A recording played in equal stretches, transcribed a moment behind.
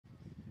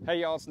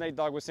Hey y'all, it's Nate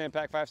Dogg with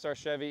Sandpack 5-Star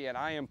Chevy, and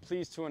I am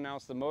pleased to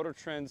announce the Motor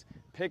Trend's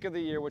pick of the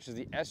year, which is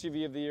the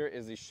SUV of the year,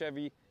 is the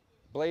Chevy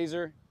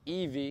Blazer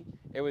EV.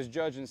 It was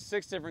judged in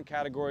 6 different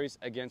categories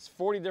against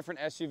 40 different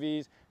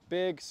SUVs,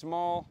 big,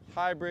 small,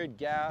 hybrid,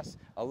 gas,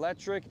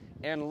 electric,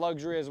 and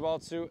luxury as well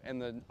too.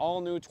 And the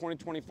all-new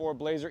 2024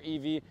 Blazer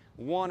EV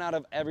won out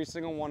of every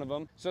single one of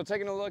them. So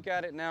taking a look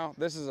at it now,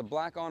 this is a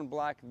black on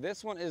black.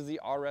 This one is the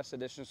RS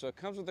edition, so it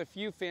comes with a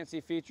few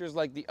fancy features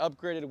like the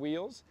upgraded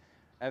wheels.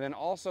 And then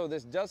also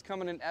this does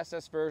come in an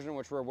SS version,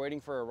 which we're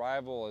waiting for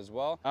arrival as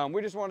well.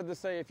 We just wanted to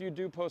say, if you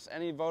do post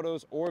any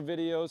photos or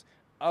videos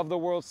of the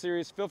World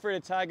Series, feel free to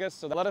tag us,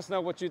 so let us know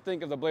what you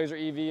think of the Blazer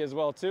EV as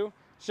well too.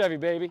 Chevy,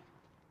 baby.